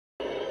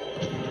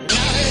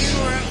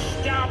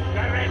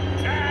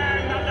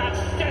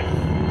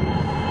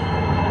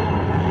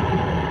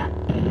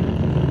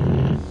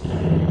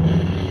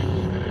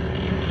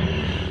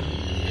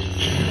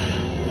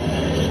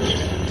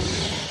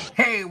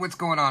what's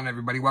going on,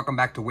 everybody? Welcome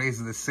back to Ways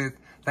of the Sith.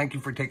 Thank you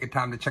for taking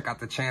time to check out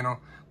the channel.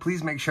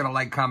 Please make sure to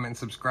like, comment, and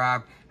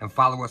subscribe, and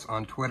follow us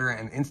on Twitter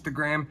and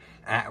Instagram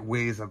at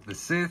Ways of the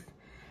Sith.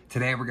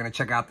 Today, we're going to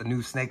check out the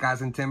new Snake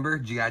Eyes and Timber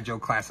G.I. Joe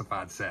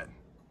Classified set.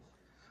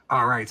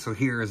 All right, so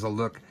here is a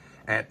look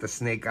at the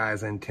Snake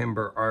Eyes and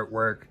Timber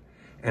artwork.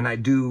 And I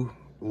do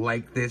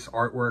like this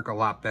artwork a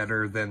lot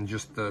better than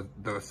just the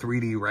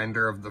 3D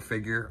render of the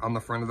figure on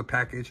the front of the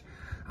package.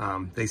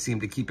 They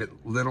seem to keep it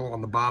little on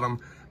the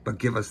bottom, but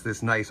give us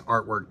this nice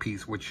artwork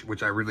piece,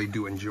 which I really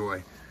do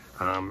enjoy.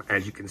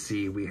 As you can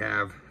see, we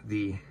have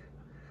the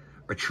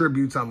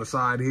attributes on the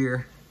side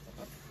here.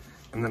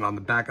 And then on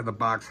the back of the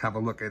box, have a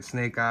look at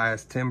Snake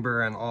Eyes,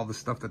 Timber, and all the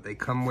stuff that they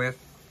come with.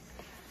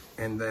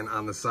 And then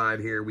on the side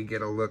here, we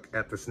get a look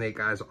at the Snake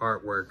Eyes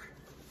artwork.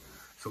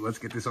 So let's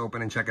get this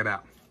open and check it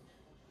out.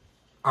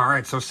 All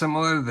right, so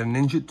similar to the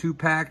Ninja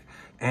 2-pack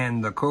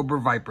and the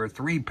Cobra Viper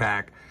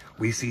 3-pack,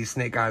 we see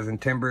Snake Eyes and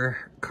Timber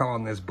come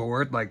on this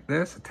board like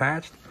this,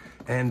 attached.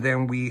 And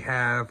then we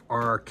have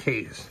our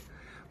case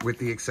with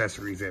the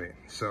accessories in it.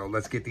 So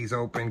let's get these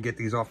open, get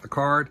these off the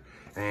card,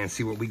 and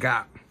see what we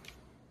got.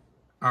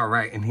 All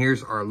right, and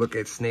here's our look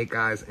at Snake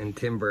Eyes and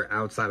Timber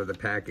outside of the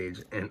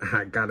package. And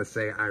I gotta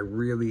say, I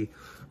really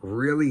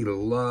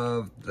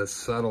love the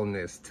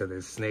subtleness to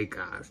this Snake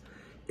Eyes.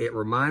 It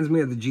reminds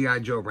me of the G.I.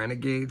 Joe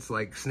Renegades,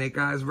 like Snake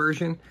Eyes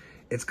version.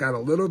 It's got a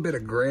little bit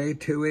of gray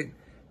to it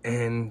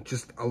and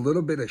just a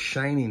little bit of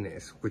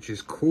shininess, which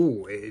is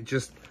cool. It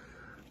just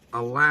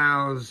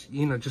allows,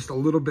 you know, just a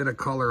little bit of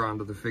color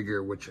onto the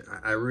figure, which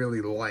I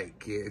really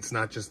like. It's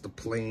not just the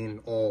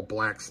plain all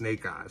black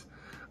Snake Eyes.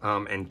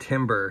 And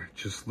Timber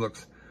just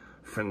looks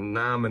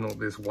phenomenal,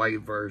 this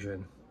white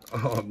version.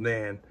 Oh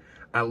man,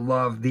 I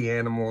love the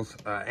animals.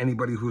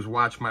 Anybody who's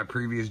watched my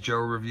previous Joe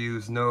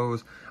reviews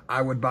knows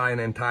I would buy an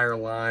entire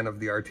line of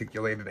the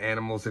articulated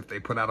animals if they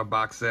put out a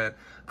box set.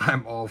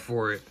 I'm all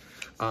for it.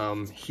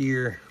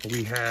 Here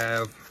we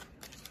have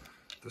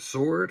the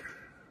sword,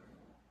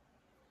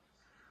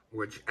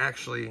 which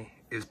actually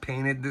is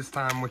painted this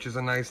time, which is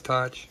a nice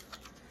touch.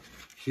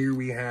 Here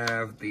we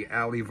have the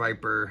Alley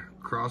Viper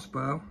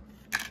crossbow.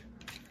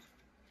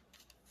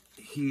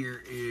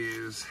 Here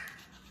is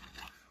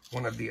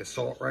one of the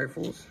assault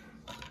rifles.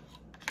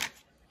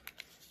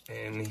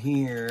 And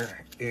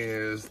here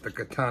is the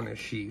katana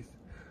sheath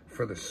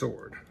for the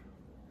sword.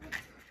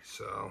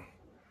 So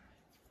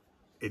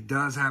it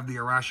does have the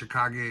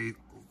Arashikage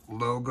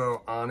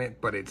logo on it,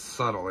 but it's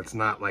subtle. It's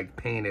not like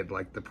painted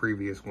like the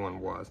previous one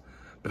was.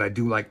 But I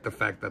do like the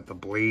fact that the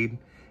blade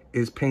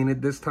is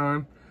painted this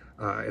time.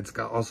 It's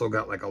also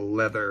got like a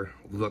leather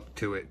look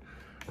to it.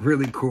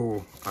 Really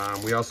cool.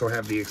 We also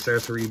have the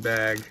accessory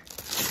bag,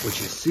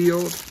 which is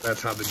sealed.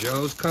 That's how the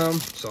Joes come.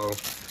 So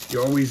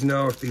you always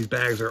know if these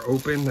bags are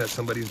open that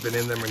somebody's been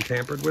in them and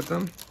tampered with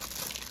them.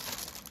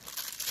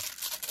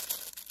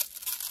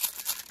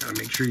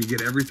 Gotta make sure you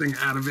get everything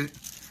out of it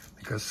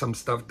because some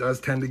stuff does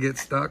tend to get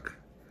stuck.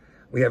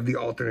 We have the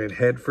alternate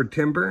head for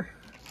Timber.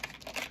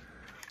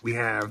 We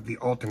have the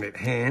alternate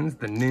hands,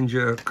 the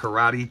Ninja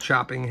Karate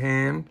chopping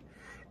hand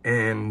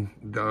and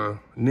the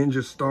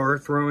Ninja Star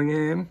throwing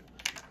hand.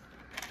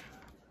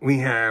 We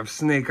have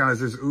Snake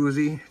Eyes'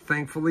 Uzi,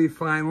 thankfully,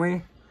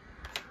 finally.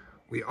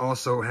 We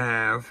also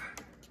have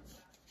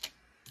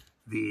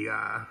the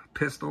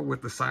pistol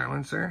with the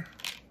silencer,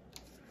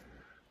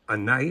 a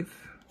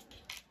knife,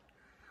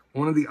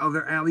 one of the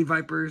other Alley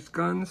Viper's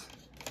guns,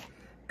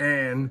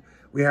 and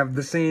we have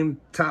the same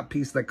top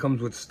piece that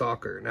comes with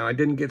Stalker. Now, I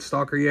didn't get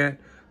Stalker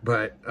yet,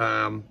 but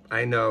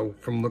I know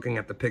from looking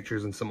at the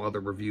pictures and some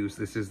other reviews,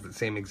 this is the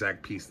same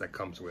exact piece that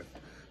comes with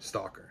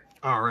Stalker.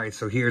 All right,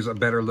 so here's a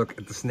better look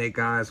at the Snake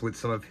Eyes with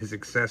some of his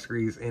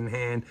accessories in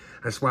hand.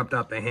 I swapped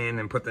out the hand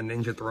and put the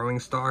Ninja Throwing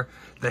Star.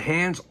 The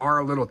hands are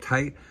a little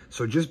tight,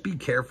 so just be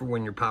careful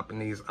when you're popping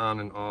these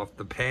on and off.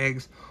 The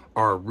pegs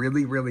are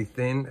really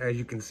thin, as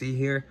you can see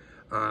here.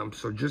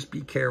 So just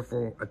be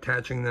careful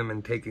attaching them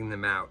and taking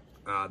them out.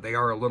 They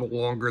are a little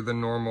longer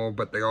than normal,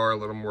 but they are a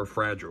little more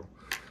fragile.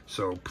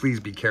 So please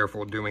be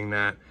careful doing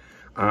that.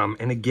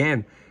 And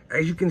again,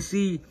 as you can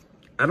see,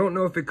 I don't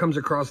know if it comes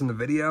across in the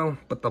video,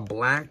 but the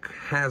black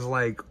has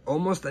like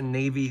almost a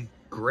navy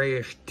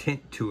grayish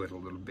tint to it a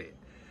little bit.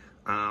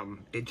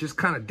 It just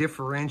kind of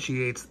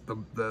differentiates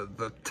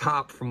the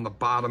top from the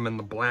bottom and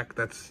the black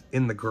that's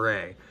in the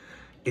gray.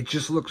 It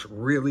just looks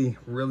really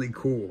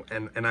cool,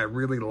 and I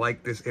really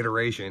like this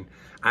iteration.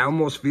 I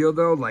almost feel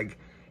though like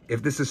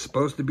if this is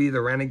supposed to be the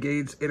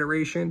Renegades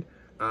iteration,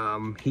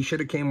 he should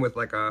have came with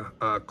like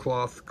a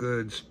cloth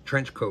goods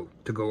trench coat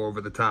to go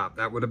over the top.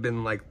 That would have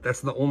been like,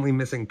 that's the only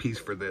missing piece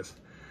for this.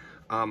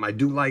 I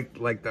do like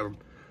the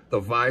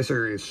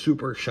visor is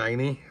super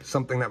shiny,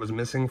 something that was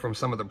missing from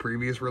some of the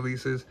previous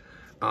releases.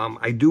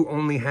 I do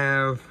only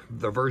have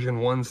the version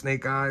 1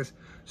 Snake Eyes,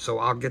 so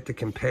I'll get to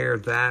compare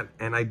that.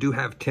 And I do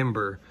have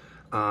Timber.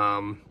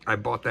 I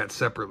bought that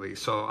separately,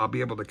 so I'll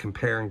be able to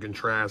compare and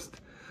contrast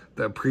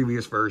the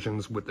previous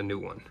versions with the new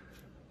one.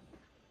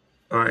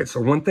 All right,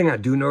 so one thing I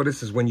do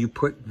notice is when you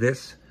put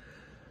this,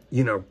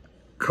 you know,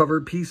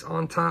 cover piece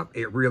on top,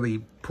 it really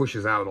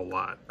pushes out a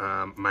lot.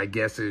 My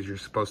guess is you're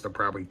supposed to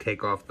probably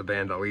take off the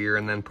bandolier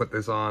and then put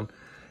this on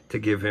to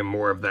give him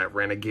more of that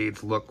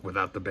Renegades look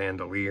without the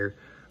bandolier.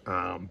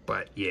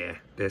 But yeah,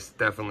 this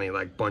definitely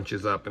like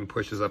bunches up and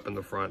pushes up in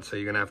the front, so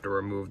you're gonna have to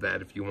remove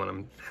that if you want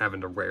him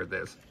having to wear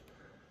this.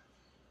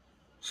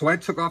 So I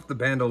took off the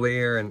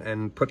bandolier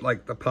and put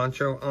like the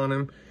poncho on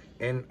him,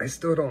 and I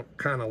still don't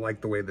kind of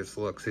like the way this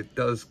looks. It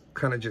does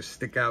kind of just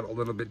stick out a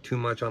little bit too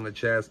much on the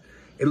chest.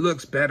 It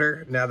looks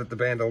better now that the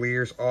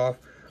bandolier's off,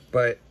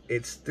 but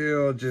it's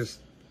still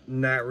just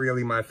not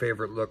really my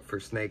favorite look for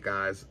Snake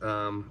Eyes.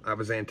 I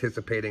was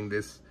anticipating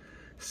this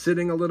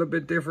sitting a little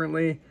bit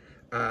differently.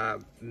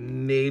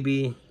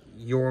 Maybe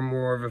you're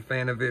more of a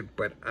fan of it,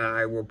 but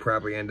I will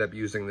probably end up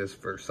using this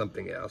for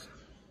something else.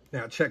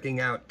 Now, checking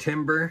out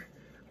Timber,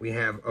 we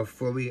have a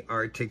fully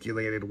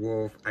articulated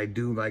wolf. I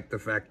do like the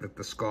fact that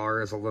the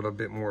scar is a little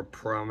bit more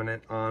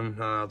prominent on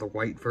the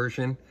white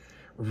version.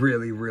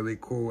 Really, really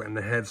cool. And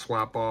the head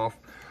swap off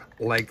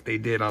like they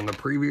did on the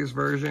previous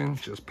version.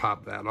 Just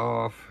pop that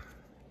off.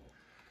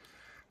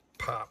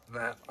 Pop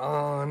that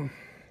on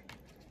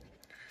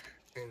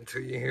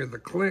until you hear the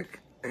click.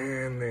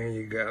 And there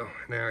you go.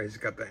 Now he's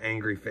got the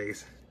angry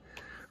face.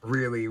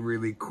 Really,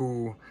 really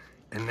cool.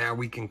 And now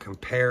we can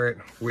compare it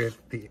with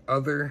the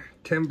other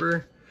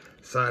Timber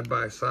side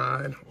by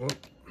side.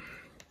 Whoop.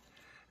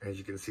 As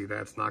you can see,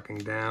 that's knocking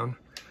down.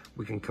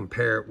 We can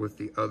compare it with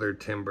the other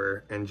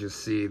Timber and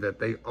just see that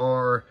they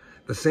are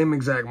the same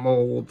exact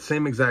mold,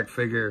 same exact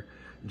figure,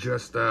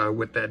 just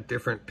with that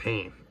different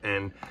paint.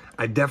 And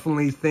I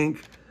definitely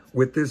think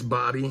with this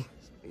body,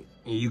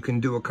 you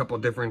can do a couple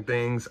different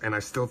things, and I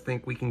still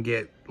think we can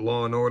get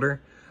Law and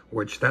Order,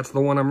 which that's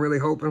the one I'm really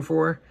hoping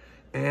for.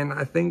 And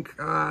I think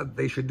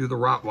they should do the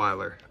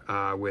Rottweiler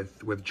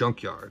with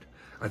Junkyard.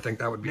 I think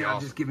that would be awesome.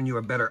 I'm just giving you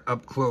a better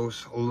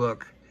up-close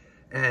look,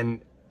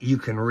 and you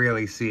can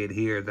really see it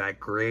here, that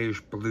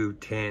grayish blue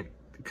tint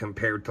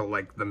compared to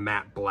like the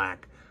matte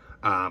black.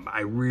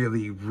 I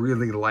really,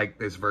 really like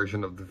this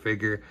version of the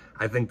figure.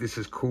 I think this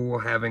is cool,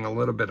 having a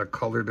little bit of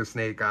color to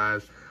Snake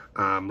Eyes.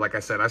 Like I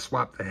said, I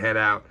swapped the head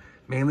out,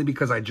 mainly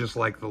because I just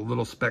like the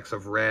little specks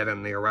of red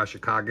and the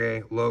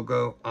Arashikage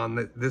logo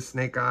on this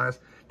Snake Eyes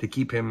to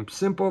keep him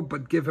simple,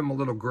 but give him a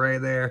little gray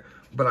there.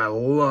 But I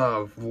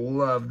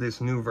love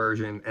this new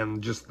version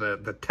and just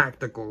the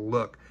tactical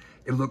look.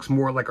 It looks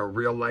more like a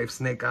real life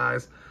Snake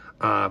Eyes.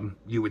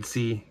 You would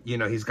see, you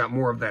know, he's got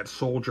more of that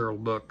soldier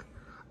look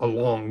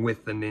along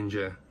with the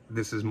ninja.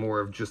 This is more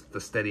of just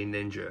the steady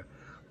ninja.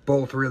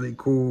 Both really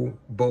cool,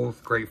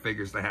 both great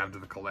figures to have to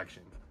the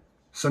collection.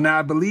 So now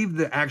I believe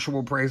the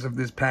actual price of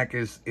this pack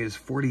is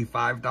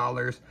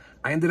 $45.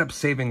 I ended up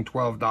saving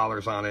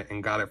 $12 on it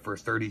and got it for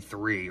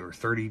 $33 or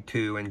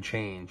 $32 and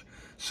change.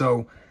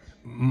 So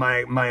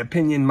my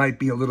opinion might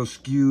be a little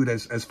skewed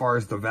as far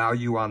as the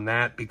value on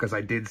that, because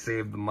I did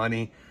save the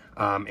money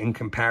in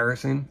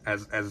comparison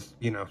as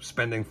you know,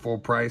 spending full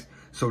price.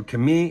 So to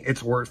me,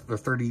 it's worth the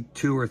 $32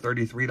 or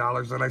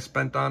 $33 that I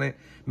spent on it.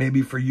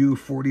 Maybe for you,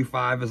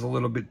 $45 is a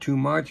little bit too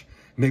much.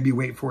 Maybe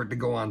wait for it to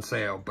go on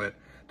sale. But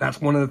that's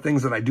one of the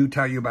things that I do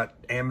tell you about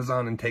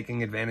Amazon and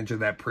taking advantage of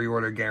that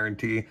pre-order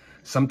guarantee.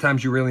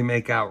 Sometimes you really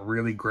make out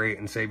really great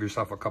and save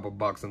yourself a couple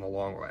bucks in the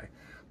long way.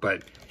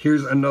 But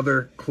here's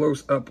another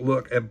close-up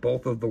look at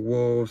both of the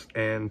wolves,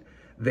 and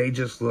they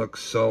just look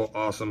so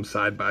awesome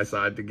side by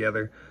side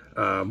together.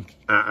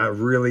 I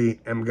really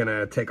am going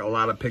to take a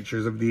lot of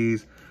pictures of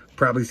these.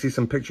 Probably see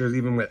some pictures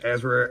even with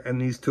Ezra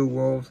and these two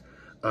wolves.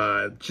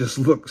 Just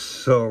look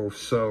so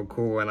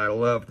cool, and I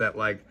love that,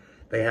 like,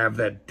 they have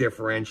that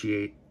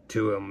differentiate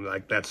to them.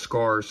 Like, that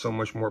scar is so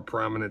much more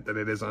prominent than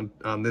it is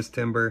on this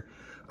Timber.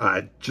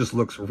 It just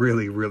looks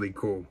really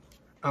cool.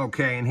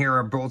 Okay, and here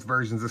are both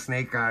versions of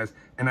Snake Eyes,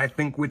 and I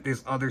think with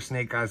this other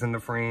Snake Eyes in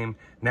the frame,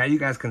 now you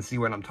guys can see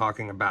what I'm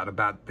talking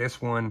about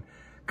this one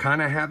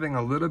kind of having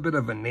a little bit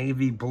of a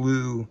navy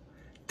blue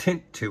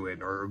tint to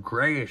it, or a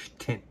grayish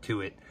tint to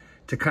it,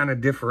 to kind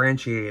of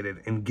differentiate it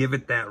and give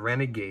it that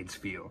Renegades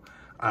feel.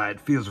 It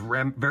feels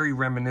very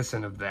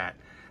reminiscent of that.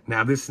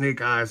 Now, this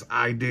Snake Eyes,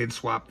 I did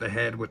swap the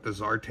head with the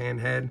Zartan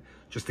head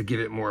just to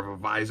give it more of a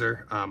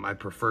visor. I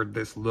preferred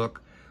this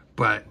look,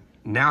 but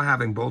now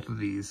having both of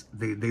these,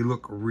 they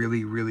look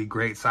really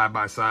great side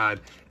by side,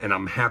 and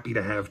I'm happy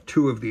to have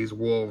two of these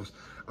wolves.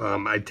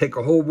 I'd take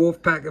a whole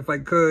wolf pack if I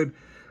could.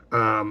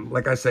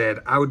 Like I said,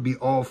 I would be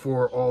all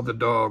for all the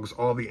dogs,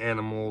 all the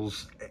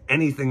animals,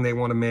 anything they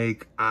want to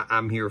make,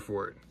 I'm here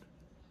for it.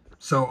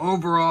 So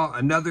overall,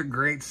 another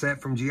great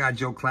set from G.I.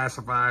 Joe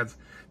Classifieds.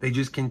 They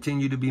just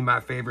continue to be my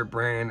favorite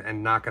brand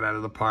and knock it out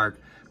of the park.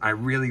 I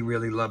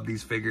really love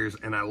these figures,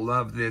 and I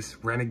love this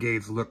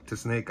Renegades look to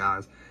Snake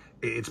Eyes.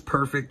 It's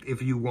perfect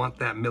if you want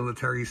that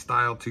military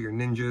style to your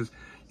ninjas.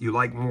 You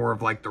like more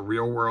of like the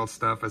real world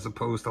stuff as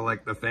opposed to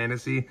like the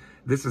fantasy.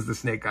 This is the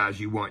Snake Eyes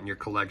you want in your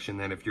collection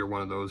then, if you're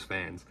one of those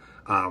fans.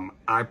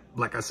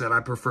 Like I said, I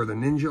prefer the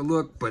ninja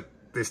look, but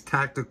this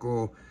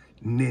tactical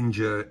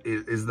ninja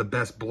is the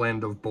best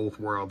blend of both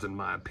worlds in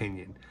my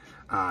opinion.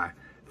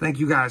 Thank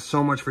you guys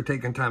so much for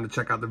taking time to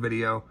check out the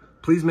video.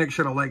 Please make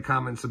sure to like,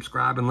 comment,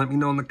 subscribe, and let me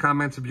know in the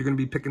comments if you're going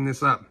to be picking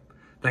this up.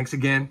 Thanks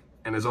again,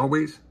 and as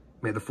always,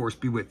 may the Force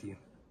be with you.